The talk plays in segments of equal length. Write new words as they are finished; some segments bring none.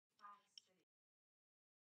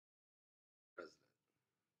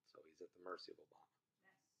the mercy of Obama.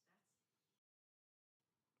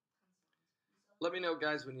 Let me know,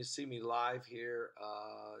 guys, when you see me live here.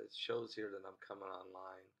 It shows here that I'm coming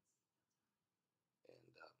online. And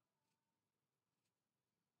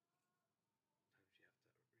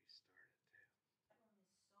sometimes you have to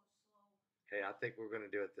restart it too. Hey, I think we're going to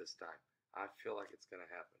do it this time. I feel like it's going to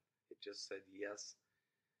happen. It just said yes.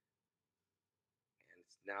 And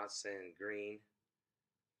now it's saying green.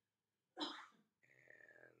 And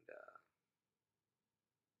I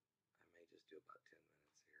may just do about 10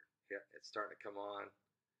 minutes here. Yeah, it's starting to come on.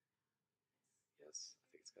 Yes, I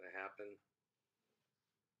think it's going to happen.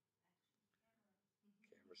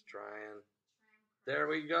 Camera's trying. There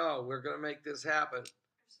we go. We're going to make this happen.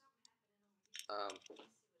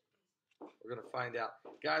 We're going to find out.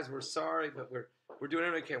 Guys, we're sorry, but we're doing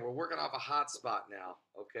everything we can. We're working off a hotspot now,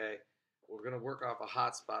 okay? We're going to work off a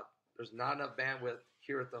hotspot. There's not enough bandwidth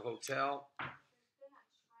here at the hotel.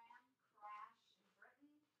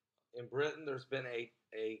 In Britain, there's been a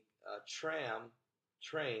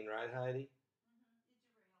train, right, Heidi?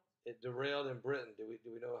 It derailed in Britain. Do we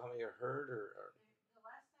know how many are hurt or the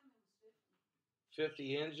last time it was 50.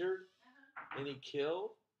 50 injured? Any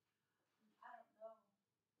killed? I don't know.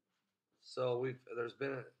 So there's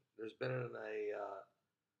been a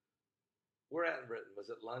we're at in Britain. Was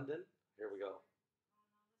it London? Here we go.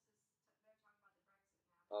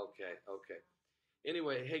 Okay.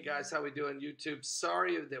 Anyway, hey guys, how we doing? YouTube.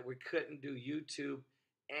 Sorry that we couldn't do YouTube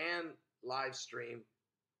and live stream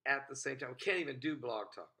at the same time. We can't even do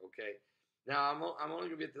Blog Talk. Okay. Now I'm only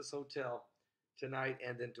gonna be at this hotel tonight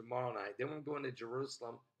and then tomorrow night. Then we're going to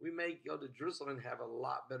Jerusalem. We may go to Jerusalem and have a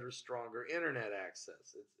lot better, stronger internet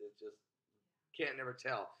access. It just can't never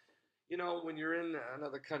tell. You know, when you're in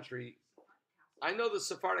another country, I know the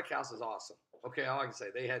Sephardic house is awesome. Okay, all I can say,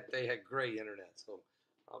 they had great internet. So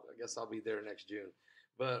I guess I'll be there next June,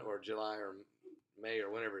 or July or May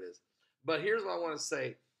or whenever it is. But here's what I want to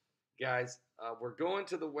say, guys. We're going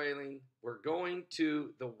to the Wailing. We're going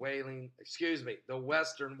to the Wailing. Excuse me, the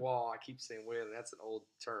Western Wall. I keep saying Wailing. That's an old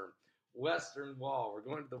term. Western Wall. We're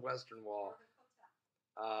going to the Western Wall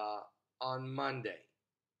on Monday.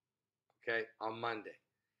 Okay, on Monday.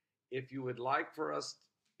 If you would like to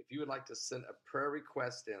send a prayer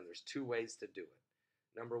request in, there's two ways to do it.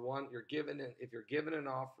 Number one, if you're giving an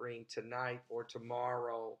offering tonight or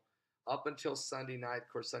tomorrow, up until Sunday night, of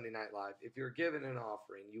course, Sunday Night Live, if you're giving an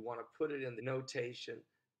offering, you want to put it in the notation,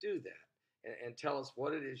 do that. And tell us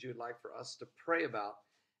what it is you'd like for us to pray about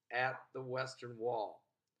at the Western Wall.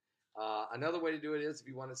 Another way to do it is if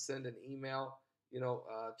you want to send an email,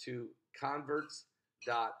 to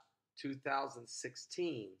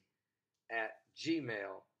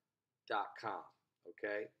converts.2016@gmail.com.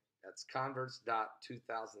 Okay? That's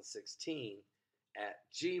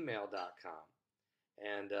converts.2016@gmail.com.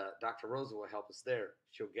 And Dr. Rosa will help us there.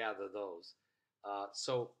 She'll gather those.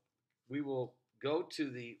 So we will go to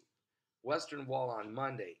the Western Wall on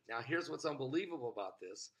Monday. Now, here's what's unbelievable about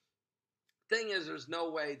this. Thing is, there's no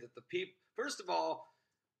way that the people... First of all,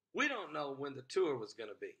 we don't know when the tour was going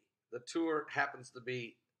to be. The tour happens to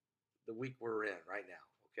be the week we're in right now,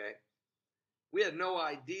 okay? We had no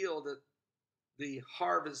idea that the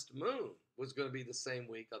harvest moon was going to be the same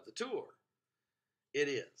week of the tour. It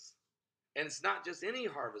is. And it's not just any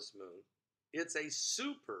harvest moon. It's a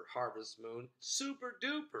super harvest moon, super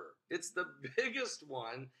duper. It's the biggest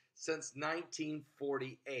one since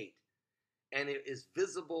 1948. And it is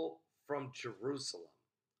visible from Jerusalem.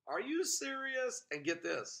 Are you serious? And get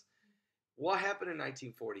this. What happened in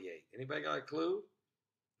 1948? Anybody got a clue?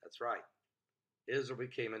 That's right. Israel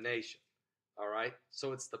became a nation. All right?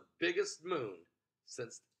 So it's the biggest moon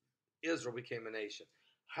since Israel became a nation.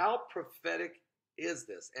 How prophetic is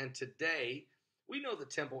this? And today, we know the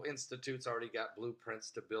Temple Institute's already got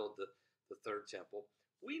blueprints to build the third temple.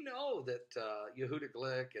 We know that Yehuda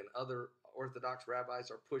Glick and other Orthodox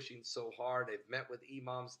rabbis are pushing so hard. They've met with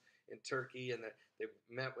imams in Turkey, and they've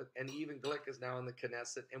met with, and even Glick is now in the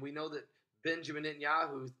Knesset. And we know that Benjamin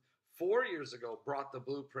Netanyahu 4 years ago brought the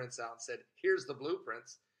blueprints out and said, here's the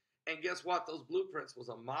blueprints. And guess what? Those blueprints was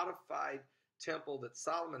a modified temple that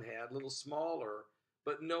Solomon had, a little smaller,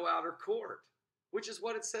 but no outer court, which is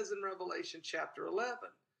what it says in Revelation chapter 11,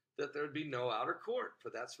 that there'd be no outer court, for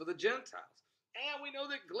that's for the Gentiles. And we know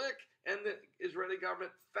that Glick and the Israeli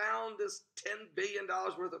government found this $10 billion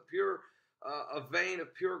worth of a vein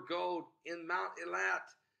of pure gold in Mount Elat,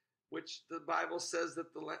 which the Bible says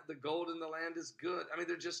that the gold in the land is good. I mean,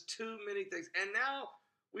 there's just too many things. And now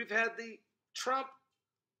we've had the Trump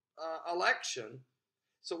election,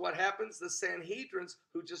 So what happens? The Sanhedrins,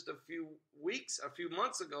 who just a few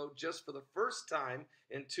months ago, just for the first time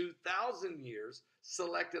in 2,000 years,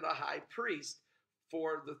 selected a high priest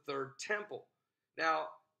for the third temple. Now,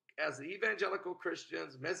 as the evangelical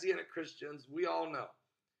Christians, Messianic Christians, we all know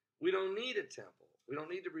we don't need a temple. We don't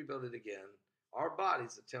need to rebuild it again. Our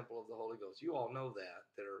body's the temple of the Holy Ghost. You all know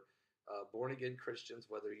that are born-again Christians,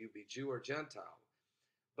 whether you be Jew or Gentile.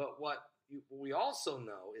 But what we also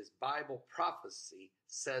know is Bible prophecy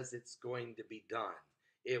says it's going to be done.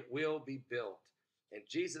 It will be built. And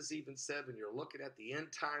Jesus even said, when you're looking at the end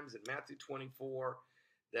times in Matthew 24,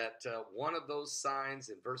 that one of those signs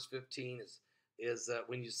in verse 15 is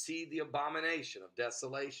when you see the abomination of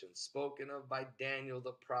desolation spoken of by Daniel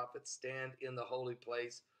the prophet stand in the holy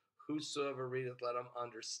place, whosoever readeth, let him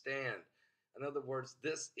understand. In other words,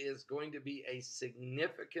 this is going to be a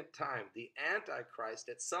significant time. The Antichrist,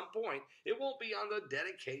 at some point, it won't be on the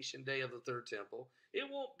dedication day of the third temple. It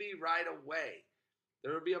won't be right away.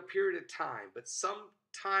 There will be a period of time, but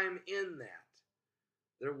sometime in that,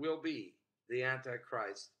 there will be the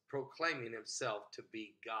Antichrist proclaiming himself to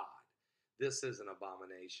be God. This is an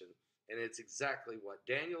abomination, and it's exactly what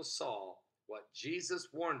Daniel saw, what Jesus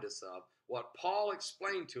warned us of, what Paul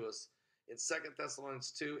explained to us in 2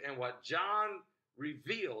 Thessalonians 2, and what John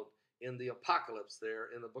revealed in the Apocalypse there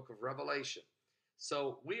in the book of Revelation.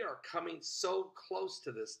 So we are coming so close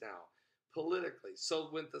to this now, politically. So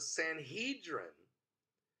when the Sanhedrin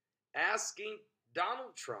asking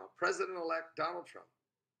Donald Trump, President-elect Donald Trump,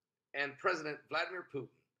 and President Vladimir Putin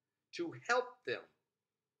to help them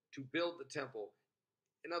to build the temple,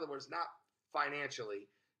 in other words, not financially,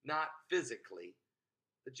 not physically,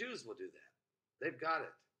 the Jews will do that. They've got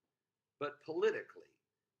it. But politically,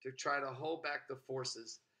 to try to hold back the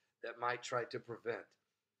forces that might try to prevent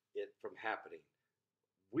it from happening.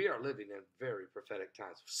 We are living in very prophetic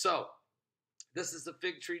times. So, this is the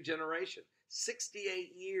fig tree generation.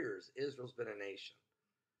 68 years Israel's been a nation.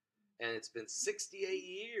 And it's been 68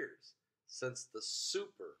 years since the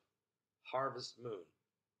super harvest moon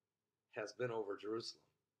has been over Jerusalem.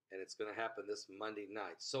 And it's going to happen this Monday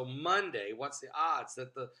night. So Monday, what's the odds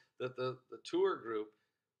that the tour group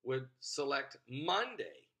would select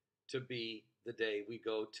Monday to be the day we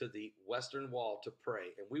go to the Western Wall to pray?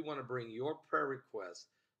 And we want to bring your prayer request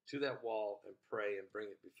to that wall and pray and bring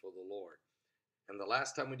it before the Lord. And the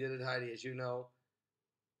last time we did it, Heidi, as you know,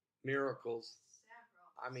 miracles.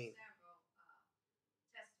 Several testimonies about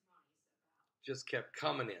just kept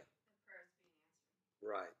coming in. the prayers being answered.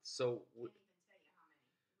 Right. So Can't even tell you how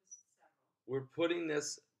many. It was several. we're putting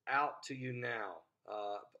this out to you now.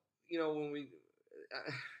 When we,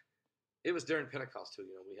 it was during Pentecost too.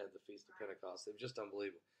 We had the Feast of Pentecost. It was just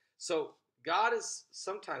unbelievable. So God is,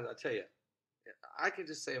 sometimes I tell you, I can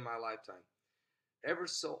just say in my lifetime, ever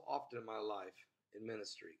so often in my life in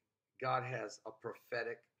ministry, God has a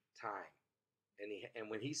prophetic time. And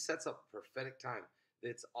when he sets up a prophetic time,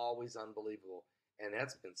 it's always unbelievable. And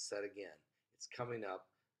that's been said again. It's coming up.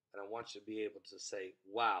 And I want you to be able to say,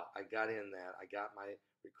 wow, I got in that. I got my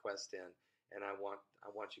request in. And I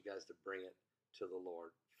want you guys to bring it to the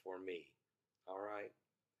Lord for me. All right?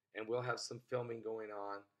 And we'll have some filming going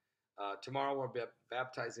on. Tomorrow we'll be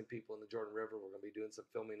baptizing people in the Jordan River. We're going to be doing some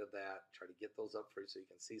filming of that. Try to get those up for you so you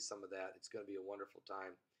can see some of that. It's going to be a wonderful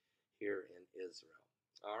time here in Israel.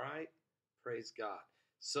 All right? Praise God.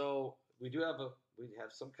 So we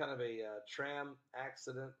have some kind of a tram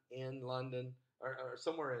accident in London or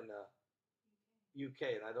somewhere in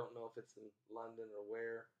UK, and I don't know if it's in London or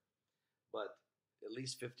where, but at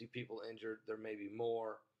least 50 people injured. There may be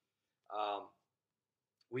more.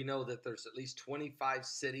 We know that there's at least 25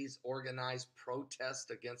 cities organized protest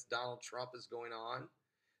against Donald Trump is going on.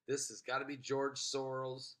 This has got to be George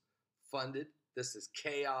Soros funded. This is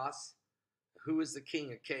chaos. Who is the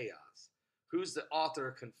king of chaos? Who's the author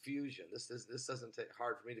of confusion? This doesn't take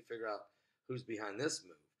hard for me to figure out who's behind this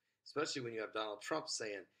move, especially when you have Donald Trump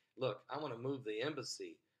saying, look, I want to move the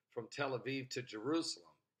embassy from Tel Aviv to Jerusalem.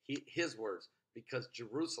 His words, because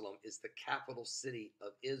Jerusalem is the capital city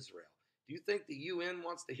of Israel. Do you think the UN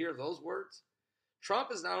wants to hear those words? Trump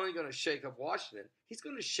is not only going to shake up Washington, he's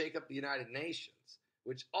going to shake up the United Nations,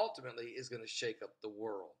 which ultimately is going to shake up the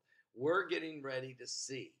world. We're getting ready to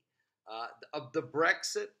see of the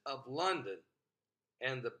Brexit of London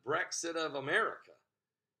and the Brexit of America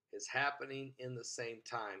is happening in the same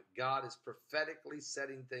time. God is prophetically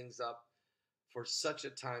setting things up for such a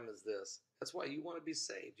time as this. That's why you want to be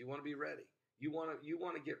saved. You want to be ready. You want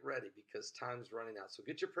to get ready because time's running out. So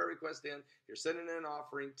get your prayer request in. If you're sending in an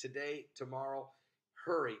offering today, tomorrow,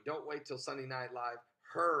 hurry. Don't wait till Sunday Night Live.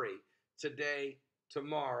 Hurry today,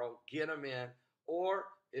 tomorrow. Get them in. Or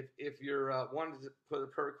if you're wanting to put a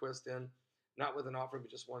prayer request in, not with an offering,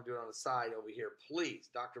 but just want to do it on the side over here, please,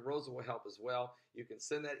 Dr. Rosa will help as well. You can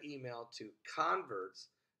send that email to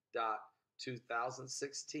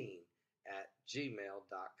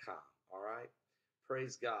converts.2016@gmail.com. All right?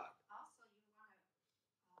 Praise God. Also, you want to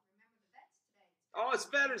remember the vets today. Oh, it's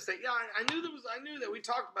Veterans Day. Yeah, I knew that. We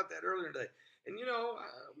talked about that earlier today. And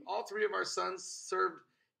all three of our sons served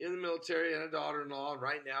in the military, and a daughter-in-law. And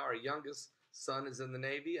right now, our youngest son is in the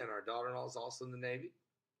Navy, and our daughter-in-law is also in the Navy.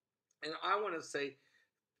 And I want to say,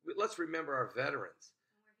 let's remember our veterans.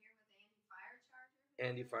 And we're here with Andy Fire Charger.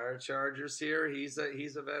 Andy Fire Charger's here. He's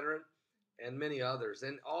a veteran, and many others.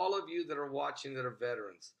 And all of you that are watching that are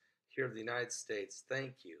veterans here in the United States,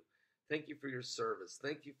 thank you. Thank you for your service.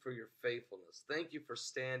 Thank you for your faithfulness. Thank you for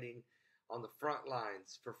standing on the front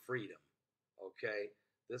lines for freedom. Okay?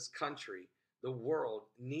 This country, the world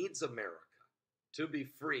needs America to be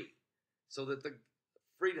free so that the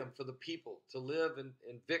freedom for the people to live in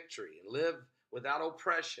victory and live without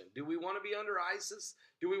oppression. Do we want to be under ISIS?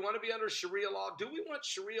 Do we want to be under Sharia law? Do we want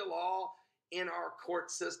Sharia law in our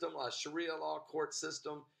court system, a Sharia law court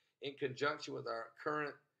system in conjunction with our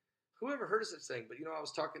current, whoever heard of such thing? But I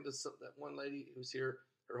was talking to that one lady who's here,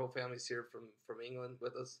 her whole family's here from England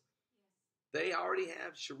with us. Yes. They already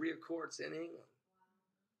have Sharia courts in England. Wow.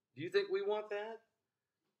 Do you think we want that?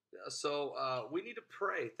 So we need to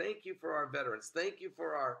pray. Thank you for our veterans. Thank you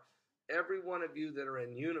for every one of you that are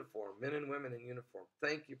in uniform, men and women in uniform.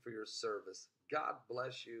 Thank you for your service. God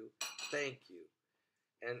bless you. Thank you.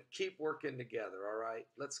 And keep working together, all right?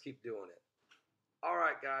 Let's keep doing it. All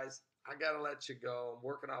right, guys, I got to let you go. I'm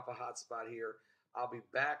working off a hotspot here. I'll be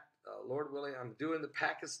back, Lord willing. I'm doing the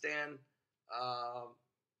Pakistan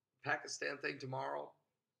thing tomorrow.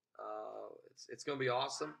 It's going to be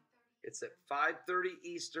awesome. It's at 5:30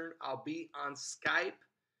 Eastern. I'll be on Skype,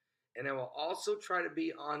 and I will also try to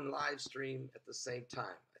be on live stream at the same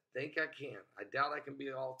time. I think I can. I doubt I can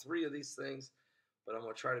be all three of these things, but I'm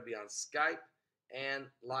going to try to be on Skype and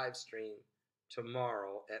live stream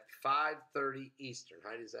tomorrow at 5:30 Eastern.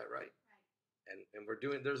 Heidi, is that right? Right. And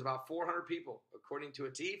there's about 400 people, according to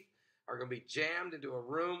Atif, are going to be jammed into a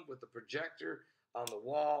room with the projector on the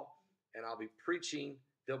wall, and I'll be preaching.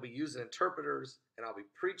 They'll be using interpreters, and I'll be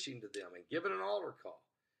preaching to them and giving an altar call.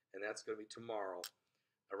 And that's going to be tomorrow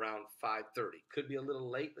around 5:30. Could be a little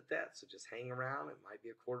late with that, so just hang around. It might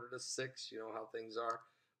be 5:45. You know how things are.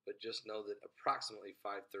 But just know that approximately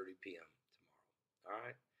 5:30 p.m. tomorrow. All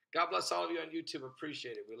right? God bless all of you on YouTube.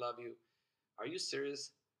 Appreciate it. We love you. Are you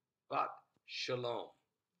serious? But shalom.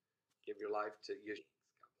 Give your life to Yeshua. God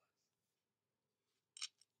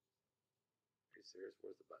bless. Are you serious?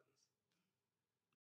 Where's the